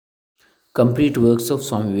Complete works of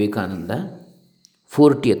SwAmi VivEkAnanda,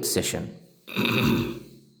 40th session.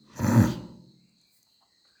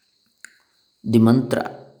 The mantra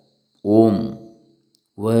Om,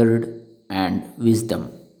 word and wisdom.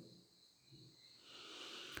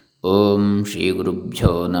 Om Shri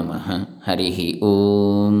Gurubhyo Namaha Harihi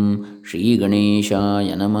Om Shri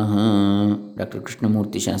Ganeshaya Namaha. Dr.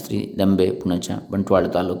 Krishnamurti Shastri, Dambe, Punacha, Bantwal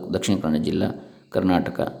Taluk, Dakshin Kannada Jilla,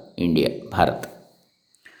 Karnataka, India, Bharat.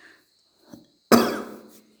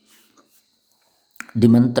 The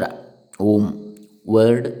mantra Om,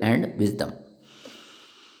 word and wisdom.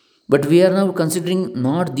 But we are now considering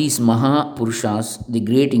not these Maha Purushas, the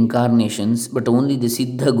great incarnations, but only the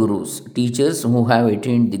Siddha Gurus, teachers who have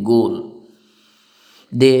attained the goal.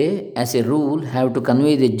 They, as a rule, have to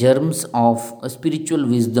convey the germs of spiritual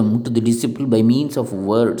wisdom to the disciple by means of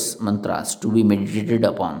words, mantras, to be meditated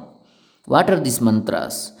upon. What are these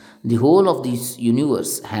mantras? The whole of this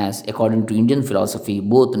universe has, according to Indian philosophy,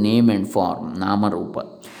 both name and form, nama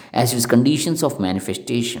rupa, as its conditions of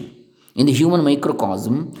manifestation. In the human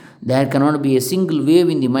microcosm, there cannot be a single wave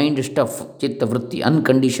in the mind stuff, chitta vritti,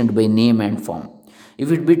 unconditioned by name and form.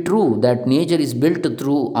 If it be true that nature is built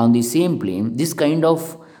through on the same plane, this kind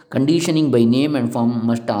of conditioning by name and form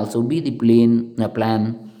must also be the plan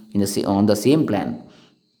in on the same plan.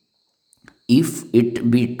 If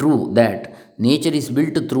it be true that nature is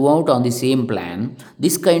built throughout on the same plan,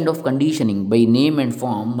 this kind of conditioning by name and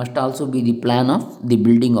form must also be the plan of the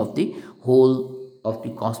building of the whole of the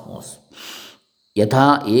cosmos.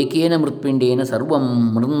 Yatha ekena mritpindena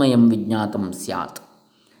sarvam mrunmayam vijnatam syat.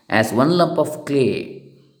 As one lump of clay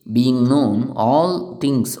being known, all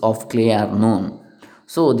things of clay are known.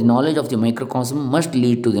 So the knowledge of the microcosm must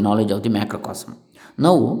lead to the knowledge of the macrocosm.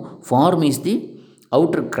 Now, form is the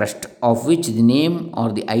outer crust of which the name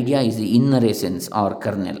or the idea is the inner essence or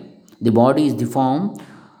kernel. The body is the form,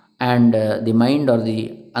 and the mind or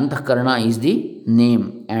the antahkarana is the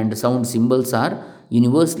name, and sound symbols are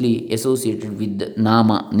universally associated with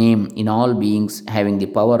nama, name, in all beings having the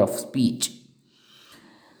power of speech.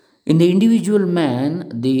 In the individual man,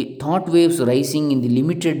 the thought waves rising in the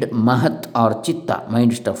limited mahat or chitta,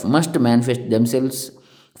 mind stuff, must manifest themselves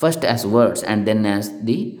first as words and then as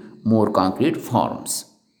the more concrete forms.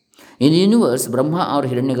 In the universe, Brahma or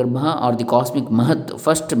Hiranyagarbha or the cosmic Mahat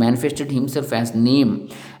first manifested himself as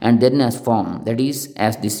name and then as form, that is,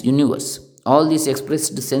 as this universe. All this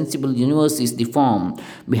expressed sensible universe is the form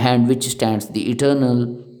behind which stands the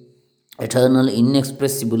eternal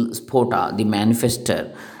inexpressible spota, the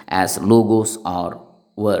manifester, as logos or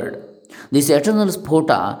word. This eternal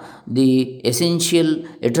spota, the essential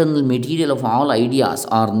eternal material of all ideas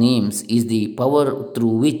or names, is the power through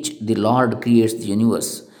which the Lord creates the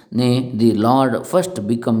universe. Nay, the Lord first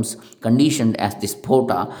becomes conditioned as the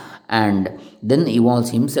spota and then evolves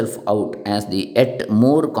himself out as the yet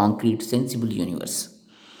more concrete sensible universe.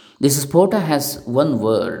 This spota has one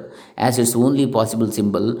word as its only possible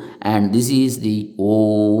symbol, and this is the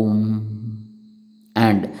Om.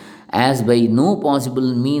 And as by no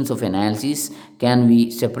possible means of analysis can we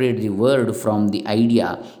separate the word from the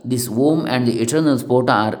idea, this Om and the eternal spota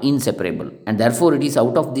are inseparable, and therefore it is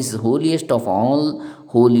out of this holiest of all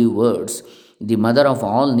holy words, the mother of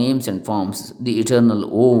all names and forms, the eternal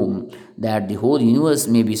Om, that the whole universe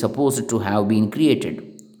may be supposed to have been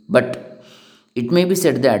created. But it may be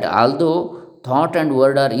said that although thought and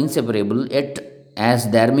word are inseparable, yet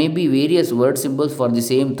as there may be various word symbols for the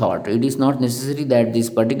same thought, it is not necessary that this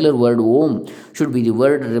particular word Om should be the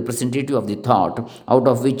word representative of the thought out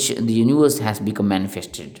of which the universe has become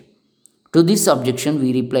manifested. To this objection,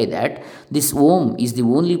 we reply that this Om is the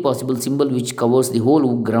only possible symbol which covers the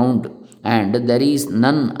whole ground, and there is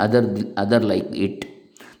none other like it.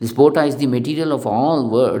 This pota is the material of all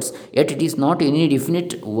words, yet it is not any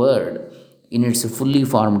definite word in its fully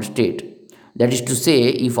formed state. That is to say,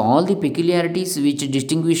 if all the peculiarities which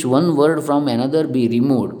distinguish one word from another be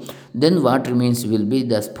removed, then what remains will be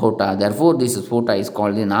the spota. Therefore, this spota is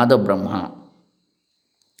called the Nada Brahma,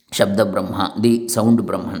 Shabda Brahma, the sound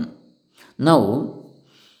Brahman. Now,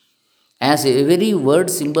 as a very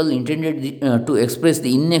word symbol intended to express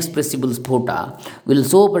the inexpressible spota will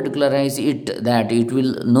so particularize it that it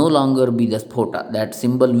will no longer be the spota, that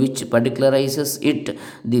symbol which particularizes it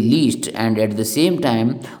the least and at the same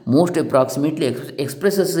time most approximately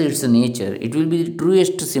expresses its nature, it will be the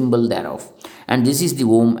truest symbol thereof. And this is the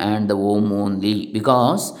Om and the Om only,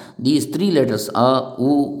 because these three letters are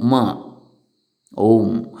U, Ma,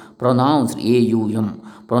 Om, pronounced A-U-M,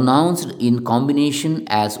 pronounced in combination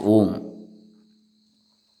as Om.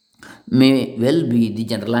 may well be the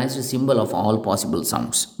generalized symbol of all possible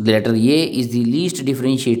sounds. The letter A is the least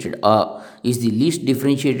differentiated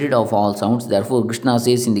of all sounds. Therefore, Krishna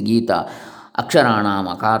says in the Gita, Aksharanam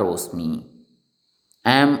akarosmi.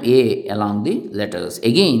 Am A along the letters.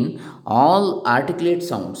 Again, all articulate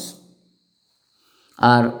sounds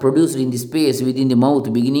are produced in the space within the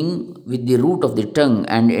mouth, beginning with the root of the tongue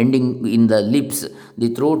and ending in the lips. The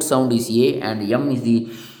throat sound is A, and Yam is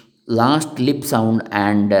the last lip sound,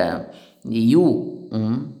 and the U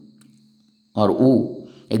or U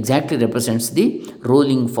exactly represents the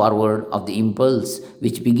rolling forward of the impulse,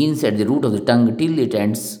 which begins at the root of the tongue till it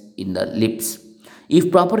ends in the lips.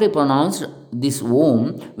 If properly pronounced, this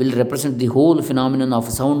Om will represent the whole phenomenon of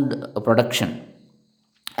sound production,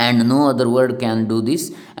 and no other word can do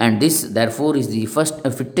this, and this therefore is the first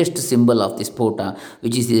fittest symbol of the spota,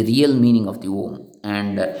 which is the real meaning of the Om.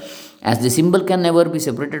 And as the symbol can never be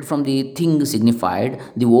separated from the thing signified,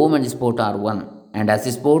 the Om and the spota are one. And as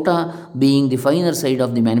the spota, being the finer side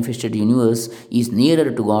of the manifested universe, is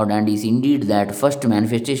nearer to God and is indeed that first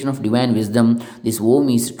manifestation of divine wisdom, this Om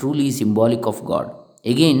is truly symbolic of God.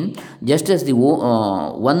 Again, just as the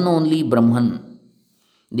one only Brahman,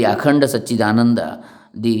 the Akhanda Satchidananda,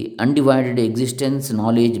 the undivided existence,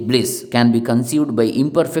 knowledge, bliss, can be conceived by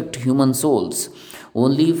imperfect human souls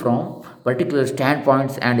only from particular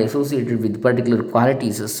standpoints and associated with particular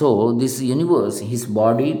qualities. So, this universe, his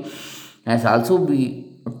body, has also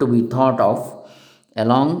to be thought of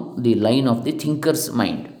along the line of the thinker's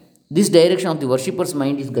mind. This direction of the worshipper's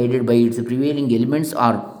mind is guided by its prevailing elements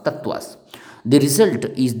or tattvas. The result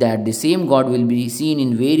is that the same God will be seen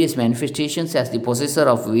in various manifestations as the possessor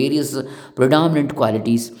of various predominant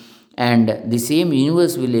qualities, and the same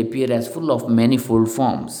universe will appear as full of manifold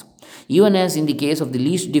forms. Even as in the case of the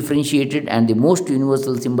least differentiated and the most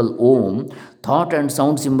universal symbol Om, thought and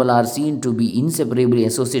sound symbol are seen to be inseparably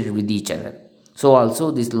associated with each other. So,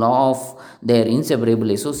 also, this law of their inseparable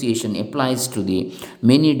association applies to the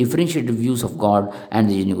many differentiated views of God and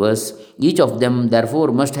the universe. Each of them, therefore,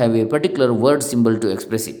 must have a particular word symbol to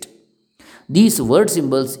express it. These word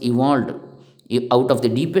symbols evolved out of the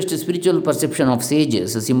deepest spiritual perception of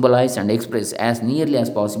sages, symbolize and express as nearly as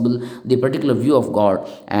possible the particular view of God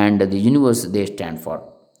and the universe they stand for.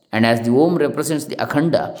 And as the Om represents the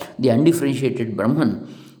Akhanda, the undifferentiated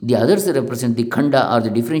Brahman, the others represent the Khanda or the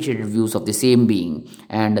differentiated views of the same being,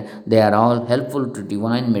 and they are all helpful to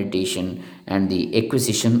divine meditation and the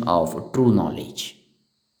acquisition of true knowledge.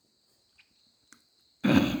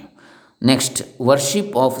 Next,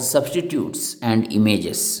 worship of substitutes and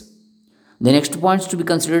images. The next points to be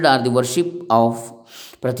considered are the worship of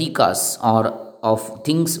pratikas, or of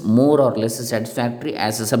things more or less satisfactory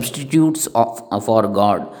as substitutes for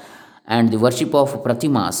God, and the worship of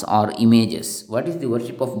pratimas or images. What is the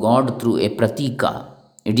worship of God through a pratika?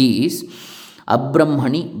 It is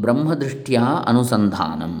abrahmani brahmadrishtya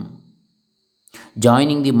anusandhanam,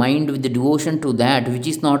 joining the mind with the devotion to that which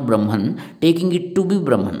is not Brahman, taking it to be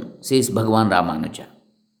Brahman, says Bhagavan Ramanuja.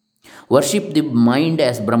 Worship the mind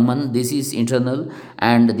as Brahman, this is internal,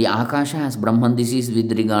 and the Akasha as Brahman, this is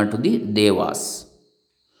with regard to the Devas,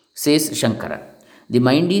 says Shankara. The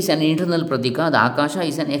mind is an internal pratika, the Akasha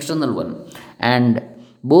is an external one, and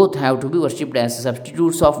both have to be worshipped as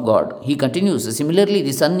substitutes of God. He continues, similarly,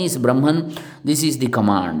 the sun is Brahman, this is the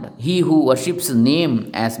command. He who worships name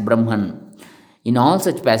as Brahman. In all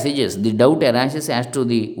such passages, the doubt arises as to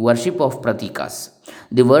the worship of pratikas.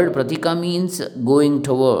 The word pratika means going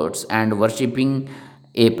towards, and worshipping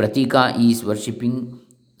a pratika is worshipping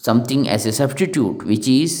something as a substitute, which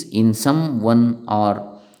is in some one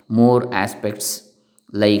or more aspects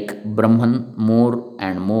like Brahman more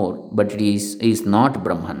and more, but it is not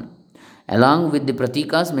Brahman. Along with the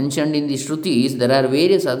pratikas mentioned in the Shrutis, there are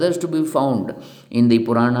various others to be found in the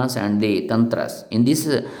Puranas and the Tantras. In this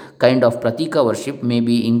kind of pratika worship may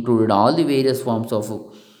be included all the various forms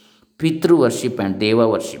of Pitru worship and Deva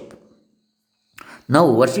worship. Now,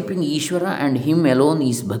 worshipping Ishvara and Him alone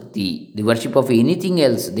is bhakti. The worship of anything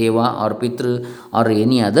else, Deva or Pitru or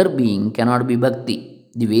any other being, cannot be bhakti.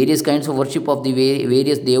 The various kinds of worship of the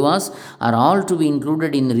various Devas are all to be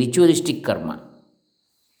included in ritualistic karma,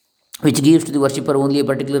 which gives to the worshipper only a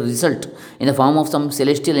particular result in the form of some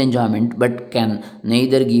celestial enjoyment, but can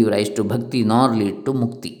neither give rise to bhakti nor lead to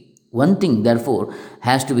mukti. One thing, therefore,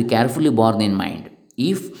 has to be carefully borne in mind.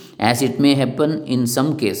 If, as it may happen in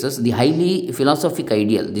some cases, the highly philosophic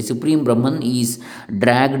ideal, the supreme Brahman, is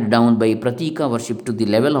dragged down by pratika worship to the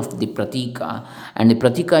level of the pratika, and the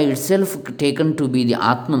pratika itself taken to be the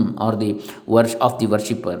Atman or the of the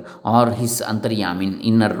worshipper or his Antaryamin,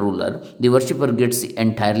 inner ruler, the worshipper gets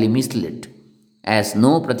entirely misled. as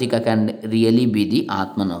no pratika can really be the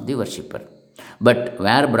Atman of the worshipper. But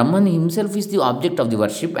where Brahman himself is the object of the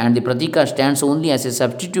worship and the pratika stands only as a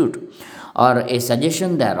substitute or a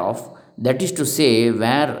suggestion thereof, that is to say,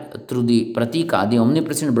 where through the pratika the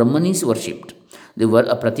omnipresent Brahman is worshipped, the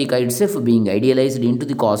pratika itself being idealized into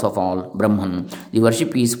the cause of all Brahman, the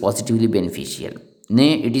worship is positively beneficial.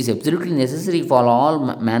 Nay, it is absolutely necessary for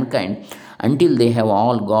all mankind until they have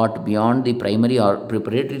all got beyond the primary or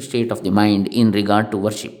preparatory state of the mind in regard to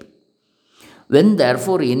worship. When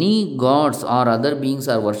therefore any gods or other beings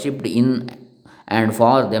are worshipped in and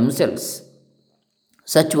for themselves,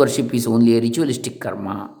 such worship is only a ritualistic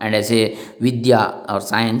karma, and as a vidya or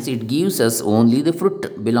science, it gives us only the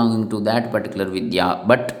fruit belonging to that particular vidya.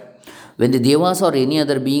 But when the devas or any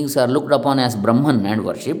other beings are looked upon as Brahman and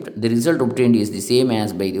worshipped, the result obtained is the same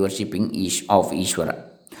as by the worshipping of Ishvara.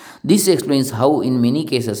 This explains how, in many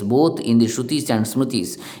cases, both in the Shrutis and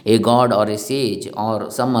Smritis, a god or a sage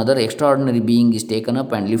or some other extraordinary being is taken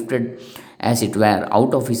up and lifted, as it were,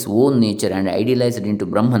 out of his own nature and idealized into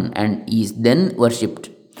Brahman and is then worshipped.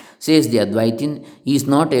 Says the Advaitin, is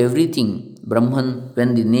not everything Brahman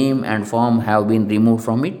when the name and form have been removed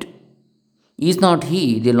from it? Is not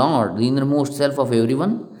he, the Lord, the innermost self of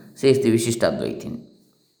everyone? Says the Vishishtadvaitin.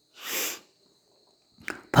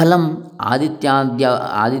 फलम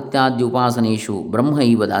आदित्याद्युपासनेषु ब्रह्म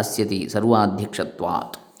इव दास्यति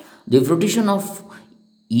सर्वाध्यक्षत्वात्. The fruition of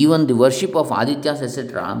even the worship of Adityas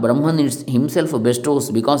etc. Brahman himself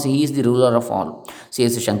bestows because he is the ruler of all,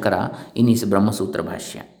 says Shankara in his Brahma Sutra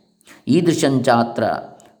Bhashya. ईदृशञ्चात्र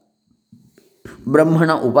ब्रह्मण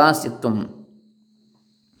उपास्यत्वं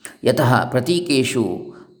यतः प्रतीकेषु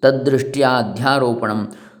तद्दृष्ट्याध्यारोपणं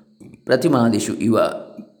प्रतिमादिषु इव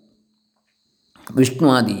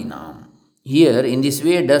Vishnuadinam. Here, in this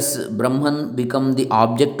way, does Brahman become the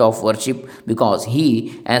object of worship because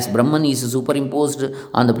he, as Brahman, is superimposed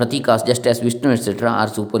on the pratikas just as Vishnu etc. are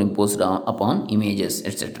superimposed upon images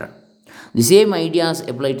etc. The same ideas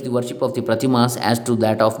apply to the worship of the pratimas as to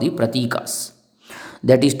that of the pratikas.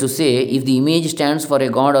 That is to say, if the image stands for a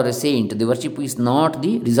god or a saint, the worship is not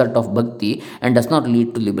the result of bhakti and does not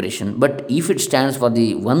lead to liberation. But if it stands for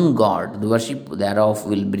the one god, the worship thereof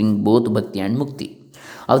will bring both bhakti and mukti.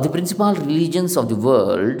 Of the principal religions of the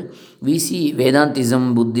world, we see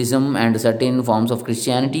Vedantism, Buddhism, and certain forms of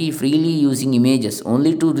Christianity freely using images.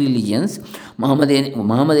 Only two religions,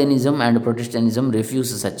 Mohammedanism and Protestantism,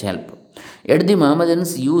 refuse such help. Yet the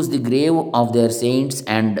Mohammedans use the grave of their saints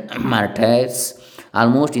and martyrs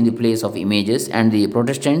almost in the place of images, and the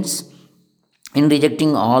Protestants, in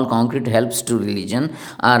rejecting all concrete helps to religion,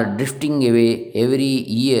 are drifting away every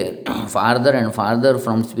year farther and farther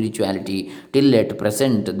from spirituality, till at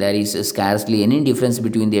present there is scarcely any difference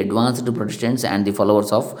between the advanced Protestants and the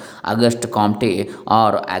followers of Auguste Comte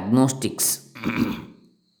or agnostics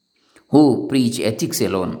who preach ethics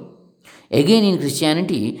alone. Again, in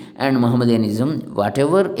Christianity and Mohammedanism,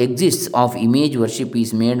 whatever exists of image worship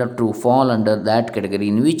is made to fall under that category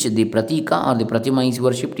in which the pratika or the pratima is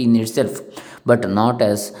worshipped in itself, but not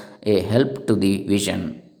as a help to the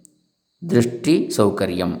vision, drishti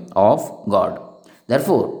saukaryam of God.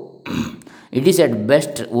 Therefore, it is at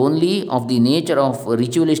best only of the nature of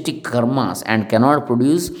ritualistic karmas and cannot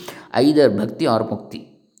produce either bhakti or mukti.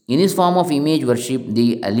 In this form of image worship,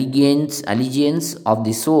 the allegiance of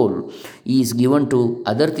the soul is given to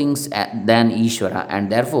other things than Ishvara,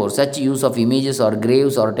 and therefore such use of images or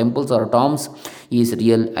graves or temples or tombs is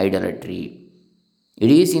real idolatry.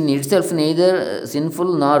 It is in itself neither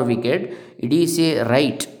sinful nor wicked, it is a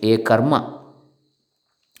right, a karma,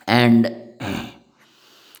 and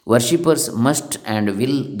worshippers must and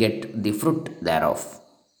will get the fruit thereof.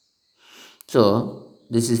 So,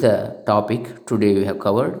 this is the topic today we have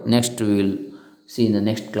covered. Next, we will see in the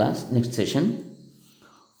next class, next session.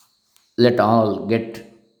 Let all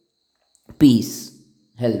get peace,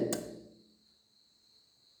 health,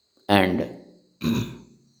 and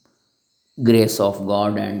grace of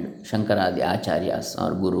God and Shankaradi Acharyas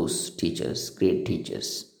or Gurus, teachers, great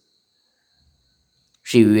teachers.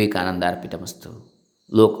 Shri Vivekananda Arpitamastu.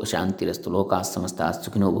 Lok Shantirastu, Lokas Samastas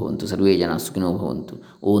Sukhino Bhavantu, Sarve Jana Sukhino Bhavantu.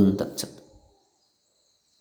 Om Tat Sat.